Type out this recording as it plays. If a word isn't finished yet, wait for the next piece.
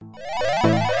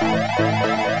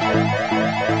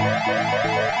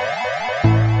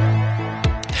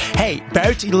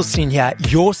Garrett Edelstein here,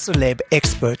 your celeb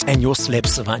expert and your celeb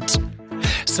savant.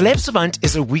 Celeb Savant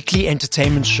is a weekly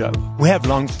entertainment show. We have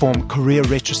long-form career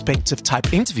retrospective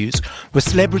type interviews with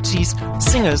celebrities,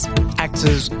 singers,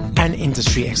 actors, and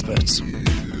industry experts.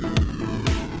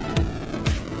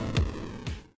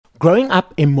 Growing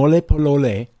up in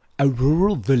Molepolole, a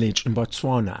rural village in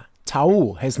Botswana,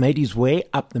 Tau has made his way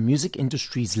up the music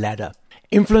industry's ladder.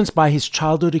 Influenced by his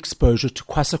childhood exposure to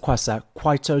kwasa kwasa,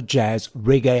 kwaito jazz,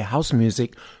 reggae, house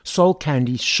music, soul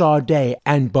candy, Sade,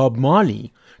 and Bob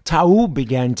Marley, Tau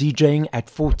began DJing at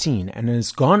 14 and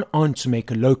has gone on to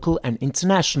make a local and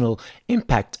international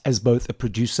impact as both a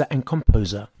producer and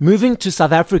composer. Moving to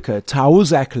South Africa,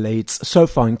 Tau's accolades so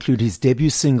far include his debut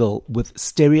single with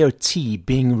Stereo T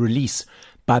being released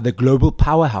by the global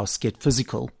powerhouse Get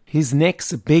Physical. His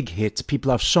next big hit,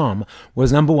 People of Charm,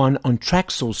 was number one on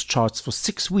Traxsource charts for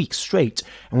 6 weeks straight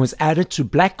and was added to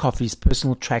Black Coffee's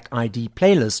personal track ID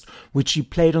playlist, which he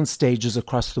played on stages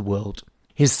across the world.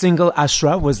 His single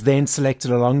Ashra was then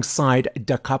selected alongside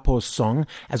Da Capo's song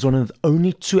as one of the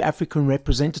only two African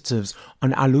representatives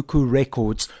on Aluku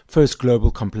Records' first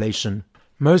global compilation.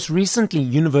 Most recently,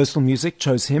 Universal Music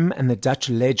chose him and the Dutch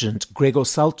legend Gregor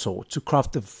Salto to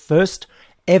craft the first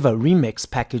ever remix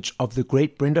package of the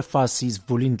great Brenda Fassie's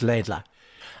Vulindlela.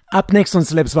 Up next on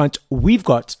Celeb Savant, we've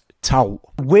got Tau.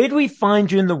 Where do we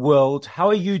find you in the world? How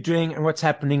are you doing and what's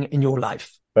happening in your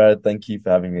life? Brad, thank you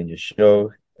for having me on your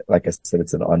show. Like I said,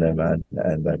 it's an honor, man,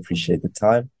 and I appreciate the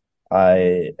time.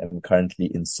 I am currently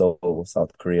in Seoul,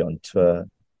 South Korea on tour,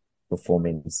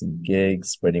 performing some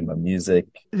gigs, spreading my music.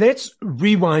 Let's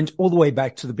rewind all the way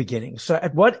back to the beginning. So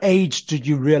at what age did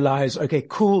you realize, okay,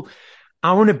 cool,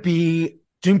 I want to be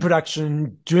doing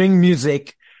production, doing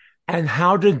music, and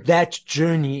how did that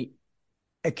journey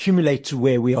accumulate to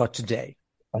where we are today?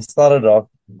 I started off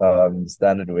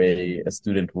standard way a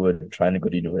student would, trying to go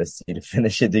to university to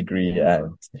finish a degree,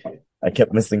 and I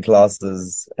kept missing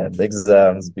classes and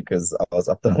exams because I was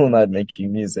up the whole night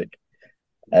making music.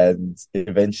 And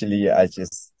eventually I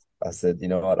said, you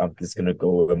know what, I'm just going to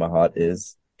go where my heart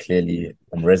is. Clearly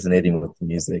I'm resonating with the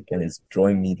music and it's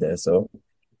drawing me there. So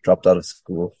dropped out of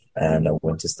school and I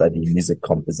went to study music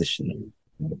composition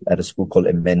at a school called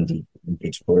Emendi in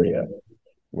Pretoria,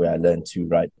 where I learned to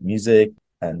write music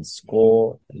and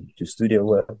score and do studio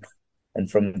work. And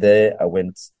from there, I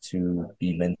went to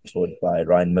be mentored by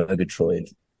Ryan Murgatroyd,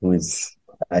 who is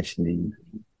actually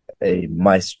a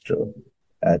maestro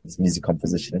at music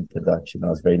composition and production. I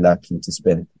was very lucky to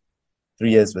spend 3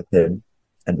 years with him.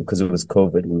 And because it was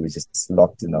COVID, we were just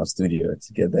locked in our studio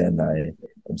together, and I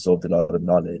absorbed a lot of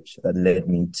knowledge that led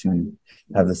me to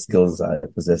have the skills I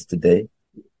possess today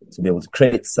to be able to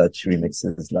create such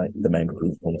remixes like the Mango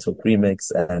Groove Home Talk remix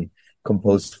and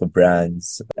compose for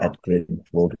brands at Grid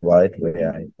Worldwide,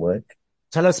 where I work.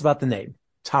 Tell us about the name,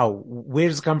 Tau. Where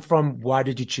does it come from? Why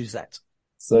did you choose that?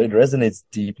 So it resonates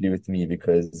deeply with me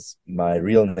because my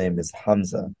real name is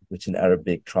Hamza, which in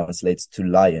Arabic translates to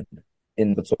lion.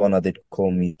 In Botswana, they'd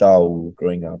call me Tau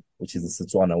growing up, which is a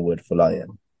Setswana word for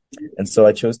lion. And so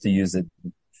I chose to use it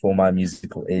for my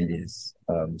musical alias,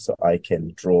 so I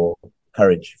can draw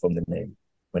courage from the name.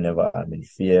 Whenever I'm in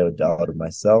fear or doubt of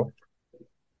myself,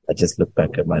 I just look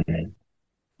back at my name.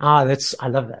 I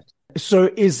love that. So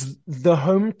is the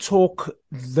Home Talk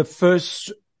the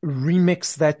first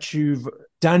remix that you've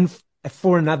done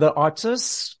for another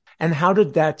artist? And how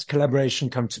did that collaboration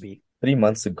come to be? 3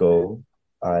 months ago,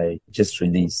 I just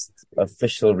released an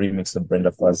official remix of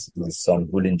Brenda Fassie's song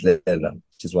Vulindlela,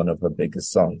 which is one of her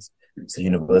biggest songs. So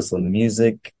Universal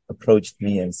Music approached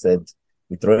me and said,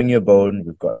 we're throwing you a bone.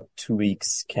 We've got 2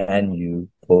 weeks. Can you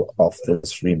pull off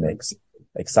this remix?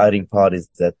 The exciting part is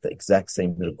that the exact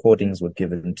same recordings were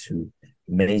given to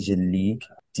Major League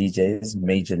DJs,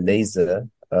 Major Lazer,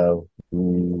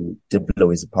 who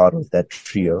Diplo is a part of that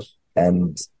trio,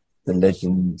 and the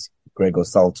legend Gregor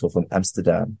Salto from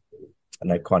Amsterdam, an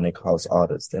iconic house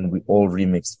artist, and we all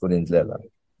remixed Vulindlela.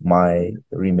 My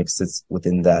remix sits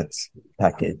within that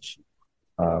package.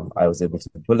 I was able to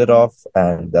pull it off,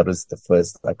 and that was the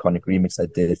first iconic remix I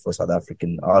did for South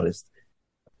African artist.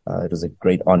 It was a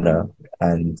great honor,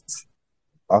 and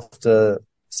after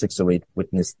 608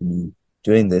 witnessed me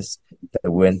doing this, I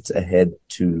went ahead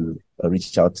to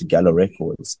reach out to Gallo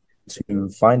Records to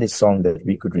find a song that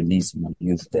we could release on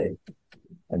Youth Day.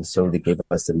 And so they gave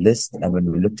us a list, and when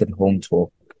we looked at Home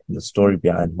Talk, the story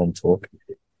behind Home Talk,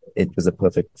 it was a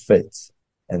perfect fit.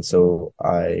 And so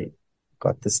I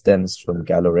got the stems from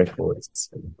Gallo Records,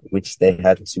 which they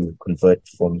had to convert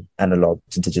from analog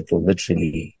to digital,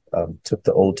 literally. Took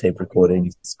the old tape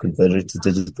recordings, converted it to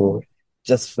digital,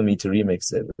 just for me to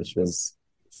remix it, which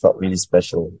felt really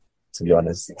special. to be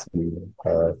honest,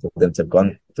 for them to have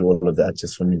gone through all of that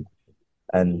just for me.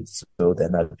 And so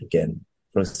then I began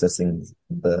processing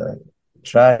the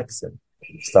tracks and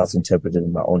start to interpret it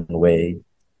in my own way.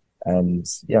 And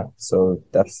yeah, so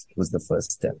that was the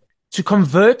first step. To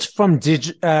convert from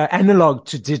analog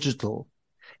to digital,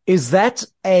 is that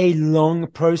a long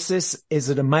process? Is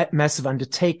it a massive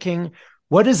undertaking?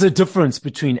 What is the difference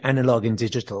between analog and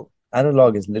digital?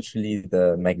 Analog is literally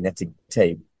the magnetic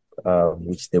tape,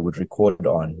 which they would record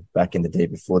on back in the day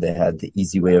before they had the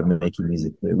easy way of making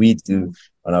music. Where we do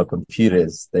on our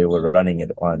computers, they were running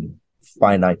it on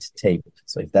finite tape.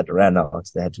 So if that ran out,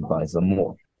 they had to buy some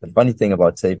more. The funny thing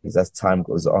about tape is as time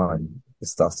goes on, it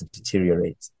starts to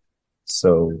deteriorate.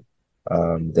 So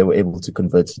they were able to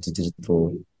convert it to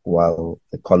digital while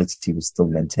the quality was still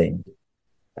maintained.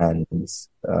 And it's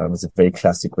a very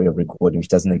classic way of recording, which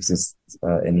doesn't exist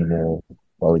anymore,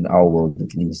 well, in our world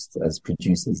at least, as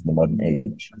producers in the modern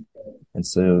age. And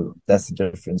so that's the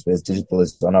difference. Whereas digital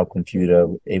is on our computer,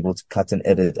 we're able to cut and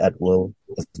edit at will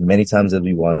as many times as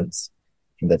we want.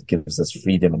 And that gives us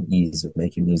freedom and ease of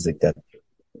making music that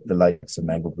the likes of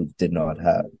Mango Group did not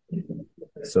have.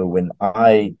 So when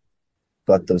I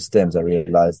got those stems, I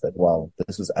realized that, wow,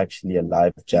 this was actually a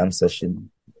live jam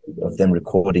session of them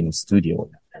recording in studio.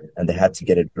 And they had to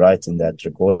get it right in that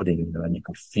recording, and you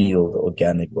could feel the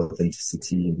organic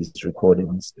authenticity in these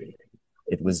recordings.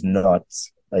 It was not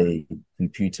a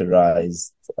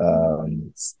computerized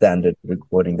standard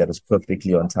recording that was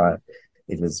perfectly on time.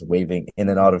 It was waving in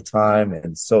and out of time.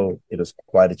 And so it was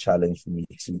quite a challenge for me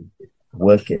to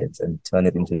work it and turn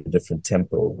it into a different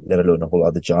tempo, let alone a whole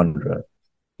other genre.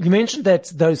 You mentioned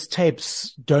that those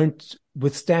tapes don't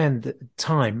withstand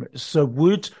time. So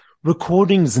would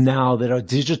recordings now that are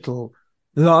digital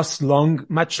last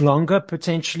much longer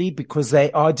potentially because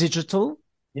they are digital?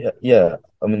 Yeah.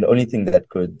 I mean, the only thing that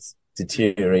could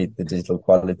deteriorate the digital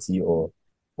quality or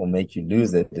make you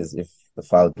lose it is if the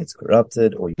file gets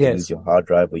corrupted or you lose your hard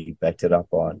drive or you backed it up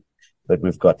on. But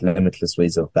we've got limitless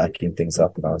ways of backing things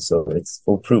up now, so it's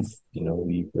foolproof.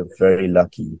 We're very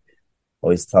lucky. I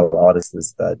always tell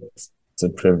artists that it's a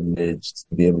privilege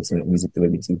to be able to make music the way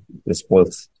we do. We're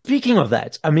spoiled. Speaking of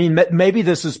that, I mean, maybe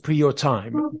this was pre your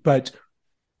time, but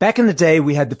back in the day,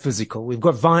 we had the physical. We had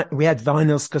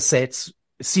vinyls, cassettes,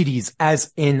 CDs,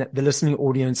 as in the listening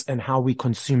audience and how we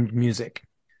consumed music.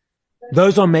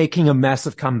 Those are making a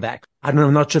massive comeback. I'm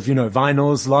not sure if you know,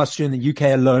 vinyls last year in the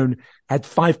UK alone had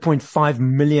 5.5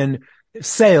 million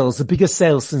sales, the biggest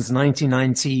sales since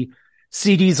 1990.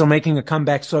 CDs are making a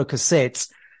comeback, so cassettes.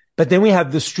 But then we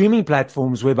have the streaming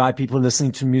platforms whereby people are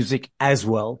listening to music as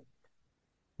well.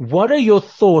 What are your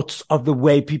thoughts of the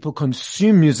way people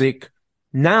consume music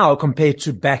now compared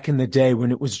to back in the day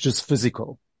when it was just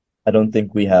physical? I don't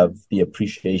think we have the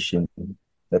appreciation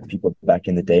that people back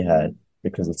in the day had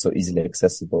because it's so easily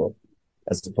accessible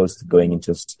as opposed to going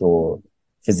into a store,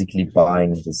 physically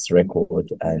buying this record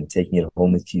and taking it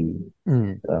home with you.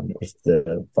 If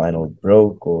the vinyl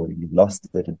broke or you lost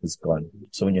it, it was gone.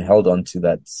 So when you held on to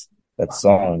that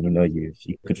song,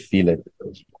 you could feel it.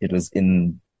 It was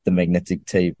in the magnetic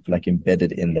tape, like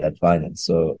embedded in that vinyl.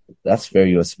 So that's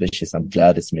very auspicious. I'm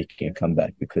glad it's making a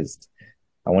comeback because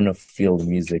I want to feel the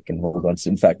music and hold on to.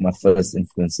 In fact, my first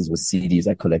influences were CDs.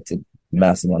 I collected a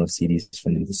massive amount of CDs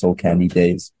from the Soul Candy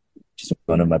days, which is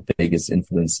one of my biggest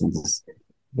influences.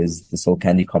 There's the Soul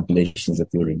Candy compilations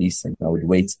that they were releasing. I would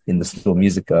wait in the Store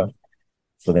Musica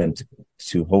for them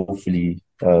to hopefully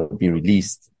be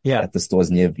released at the stores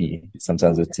near me.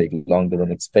 Sometimes it would take longer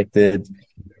than expected,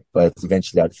 but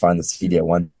eventually I'd find the CD I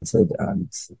wanted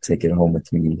and take it home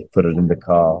with me, put it in the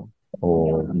car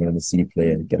or in the CD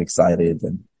player and get excited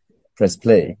and press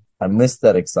play. I miss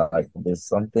that excitement. There's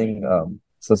something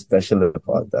so special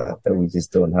about that we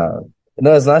just don't have.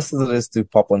 As nice as it is to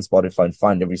pop on Spotify and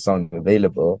find every song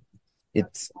available,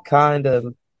 it's kind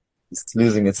of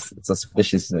losing its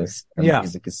auspiciousness. And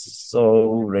music is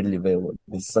so readily available.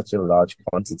 It's such a large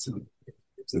quantity.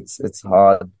 It's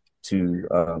hard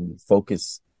to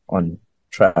focus on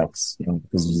tracks,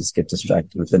 because you just get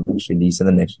distracted with the next release and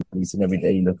the next release, and every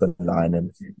day you look online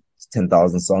and it's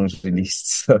 10,000 songs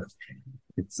released. So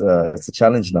it's a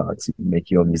challenge now to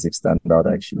make your music stand out.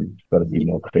 Actually, you've got to be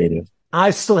more creative.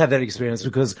 I still have that experience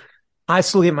because I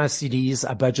still get my CDs.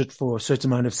 I budget for a certain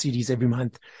amount of CDs every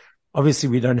month. Obviously,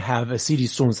 we don't have a CD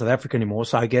store in South Africa anymore,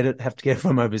 so I have to get it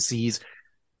from overseas.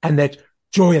 And that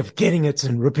joy of getting it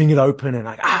and ripping it open and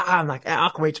I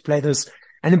can't wait to play this.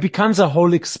 And it becomes a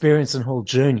whole experience and whole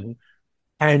journey.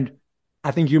 And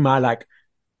I think you're my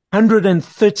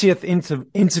 130th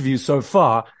interview so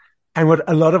far. And what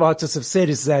a lot of artists have said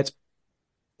is that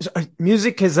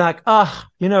music is like, on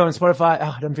Spotify,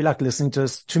 I don't feel like listening to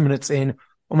this 2 minutes in,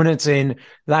 1 minute in,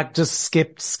 like just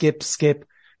skip.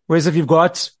 Whereas if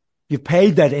you've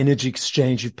paid that energy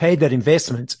exchange, you've paid that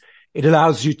investment, it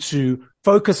allows you to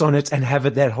focus on it and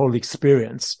have that whole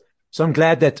experience. So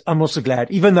I'm also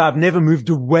glad, even though I've never moved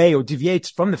away or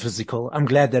deviated from the physical, I'm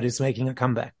glad that it's making a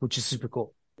comeback, which is super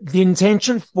cool. The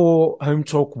intention for Home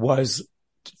Talk was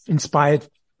inspired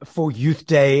for Youth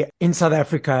Day in South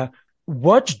Africa.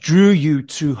 What drew you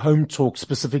to Home Talk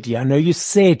specifically? I know you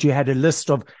said you had a list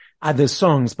of other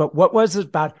songs, but what was it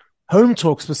about Home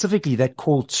Talk specifically that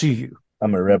called to you?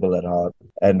 I'm a rebel at heart.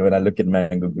 And when I look at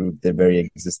Mango Group, their very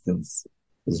existence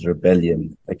is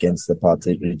rebellion against the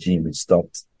apartheid regime, which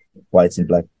stopped white and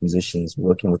black musicians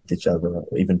working with each other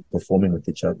or even performing with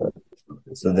each other.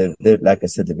 So they like I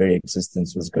said, the very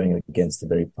existence was going against a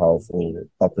very powerful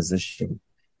opposition.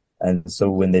 And so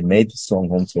when they made the song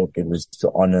Home Talk, it was to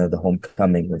honor the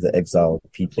homecoming of the exiled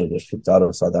people that kicked out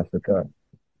of South Africa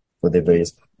for their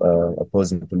various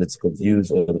opposing political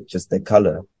views or just their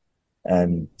color.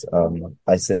 And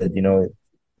I said,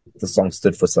 the song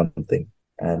stood for something.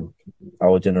 And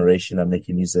our generation are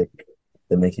making music.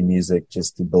 They're making music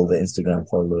just to build their Instagram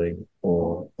following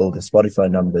or build their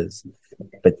Spotify numbers.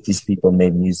 But these people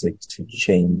made music to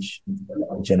change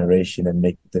a generation and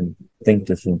make them think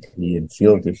differently and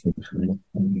feel differently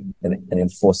and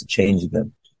enforce a change in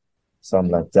them. So I'm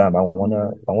like, damn, I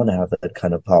wanna have that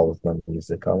kind of power with my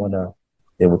music. I wanna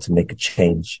be able to make a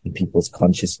change in people's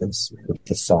consciousness with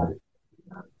the song.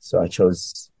 So I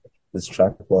chose this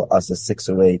track for us as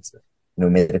 608,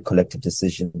 made a collective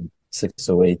decision.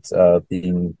 608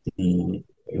 being the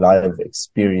live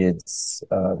experience,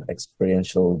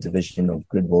 experiential division of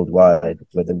Grid Worldwide,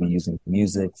 whether we're using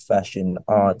music, fashion,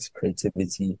 art,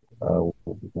 creativity.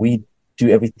 We do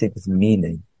everything with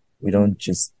meaning. We don't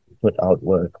just put out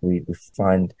work. We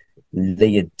find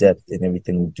layered depth in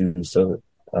everything we do. So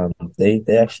they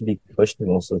actually pushed me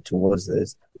also towards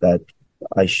this, that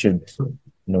I should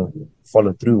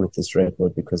follow through with this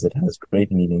record because it has great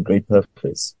meaning, great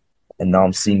purpose. And now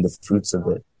I'm seeing the fruits of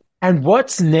it. And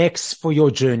what's next for your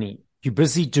journey? You're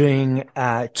busy doing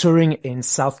touring in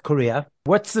South Korea.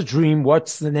 What's the dream?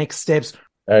 What's the next steps?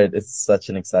 All right, it's such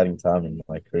an exciting time in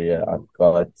my career. I've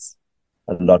got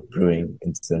a lot brewing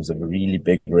in terms of really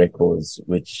big records,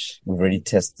 which we've already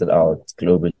tested out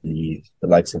globally. The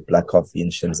likes of Black Coffee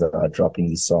and Shinza are dropping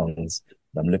these songs.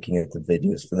 I'm looking at the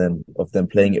videos of them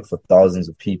playing it for thousands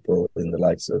of people in the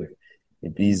likes of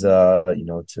Ibiza,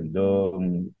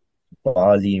 Tulum,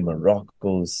 Bali,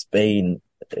 Morocco, Spain.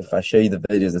 If I show you the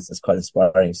videos, it's quite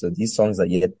inspiring. So these songs are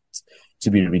yet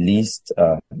to be released.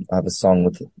 I have a song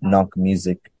with Narc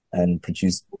Music and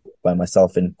produced by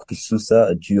myself and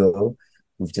Kususa, a duo.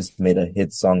 We've just made a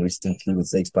hit song recently with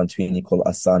Zakes Bantwini called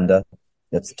Asanda.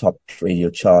 That's top radio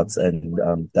charts, and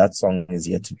that song is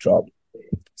yet to drop.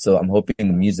 So I'm hoping the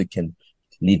music can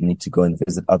lead me to go and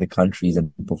visit other countries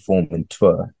and perform and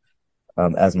tour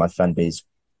as my fan base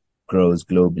grows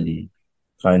globally.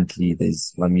 Currently,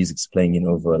 my music's playing in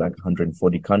over like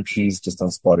 140 countries just on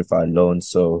Spotify alone.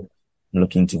 So I'm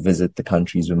looking to visit the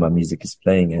countries where my music is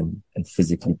playing and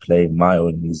physically play my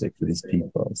own music for these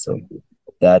people. So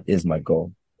that is my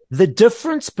goal. The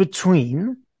difference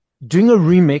between doing a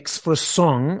remix for a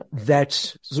song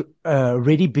that's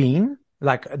already been,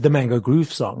 like the Mango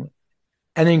Groove song,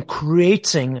 and then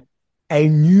creating a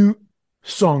new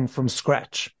song from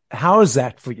scratch. How is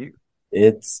that for you?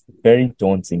 It's very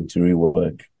daunting to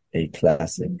rework a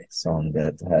classic song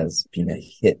that has been a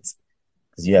hit,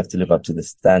 because you have to live up to the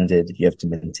standard. You have to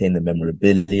maintain the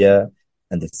memorabilia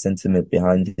and the sentiment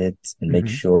behind it and make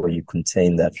sure you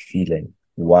contain that feeling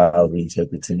while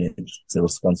reinterpreting it. It's a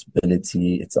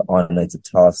responsibility. It's an honor. It's a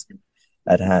task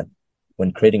at hand.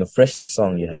 When creating a fresh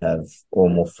song, you have all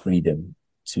more freedom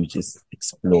to just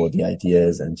explore the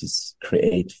ideas and just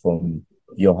create from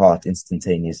your heart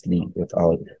instantaneously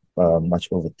without much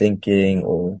overthinking,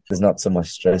 or there's not so much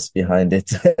stress behind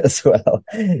it as well,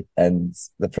 and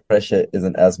the pressure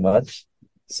isn't as much.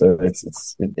 So it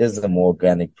is a more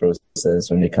organic process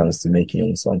when it comes to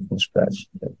making a song from scratch.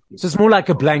 So it's more like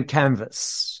a blank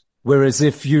canvas. Whereas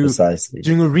if you're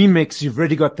doing a remix, you've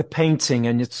already got the painting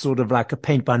and it's sort of like a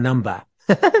paint by number,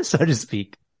 so to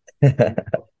speak.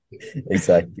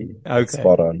 Exactly. Okay.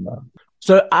 Spot on now.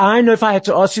 So I know if I had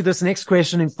to ask you this next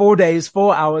question in 4 days,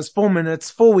 4 hours, 4 minutes,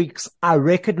 4 weeks, I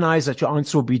recognize that your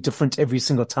answer will be different every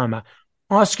single time I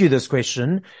ask you this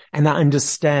question, and I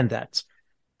understand that.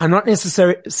 I'm not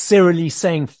necessarily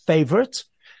saying favorite,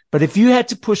 but if you had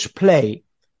to push play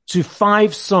to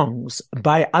 5 songs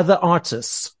by other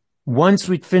artists once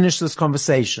we'd finished this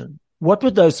conversation, what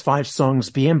would those 5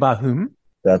 songs be and by whom?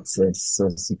 That's a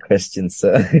saucy question,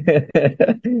 sir,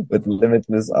 with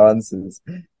limitless answers.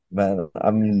 Man,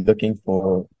 I'm looking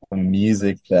for a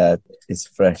music that is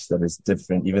fresh, that is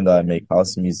different. Even though I make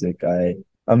house music,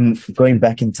 I'm going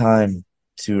back in time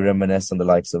to reminisce on the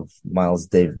likes of Miles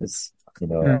Davis.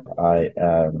 Mm. I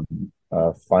am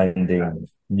finding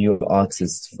new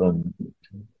artists from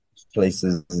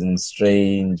places in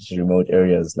strange remote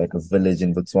areas, like a village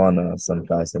in Botswana. Some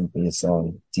guy sent me a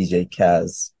song, DJ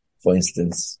Kaz, for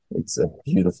instance. It's a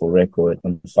beautiful record.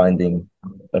 I'm finding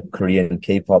a Korean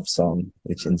K-pop song,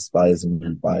 which inspires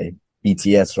me by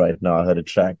BTS right now. I heard a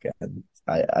track and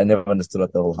I never understood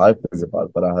what the whole hype was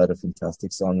about, but I heard a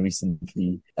fantastic song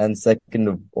recently. And second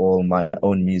of all, my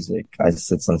own music. I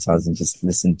sit sometimes and just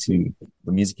listen to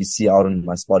the music you see out on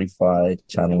my Spotify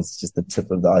channels. It's just the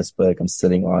tip of the iceberg. I'm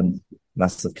sitting on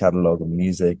massive catalog of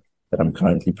music that I'm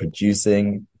currently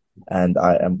producing. And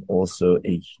I am also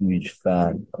a huge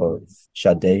fan of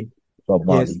Sade, Bob Yes.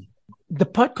 Marley. The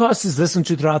podcast is listened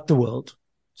to throughout the world.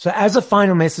 So as a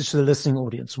final message to the listening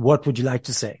audience, what would you like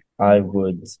to say? I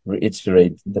would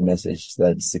reiterate the message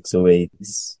that 608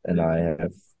 and I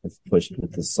have pushed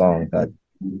with the song that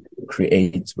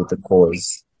create with the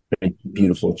cause, create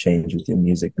beautiful change with your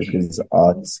music, because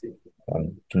art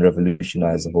can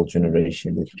revolutionize a whole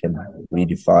generation. It can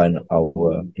redefine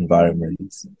our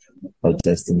environment, our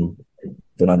destiny.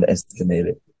 Don't underestimate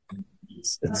it.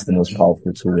 It's the most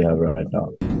powerful tool we have right now.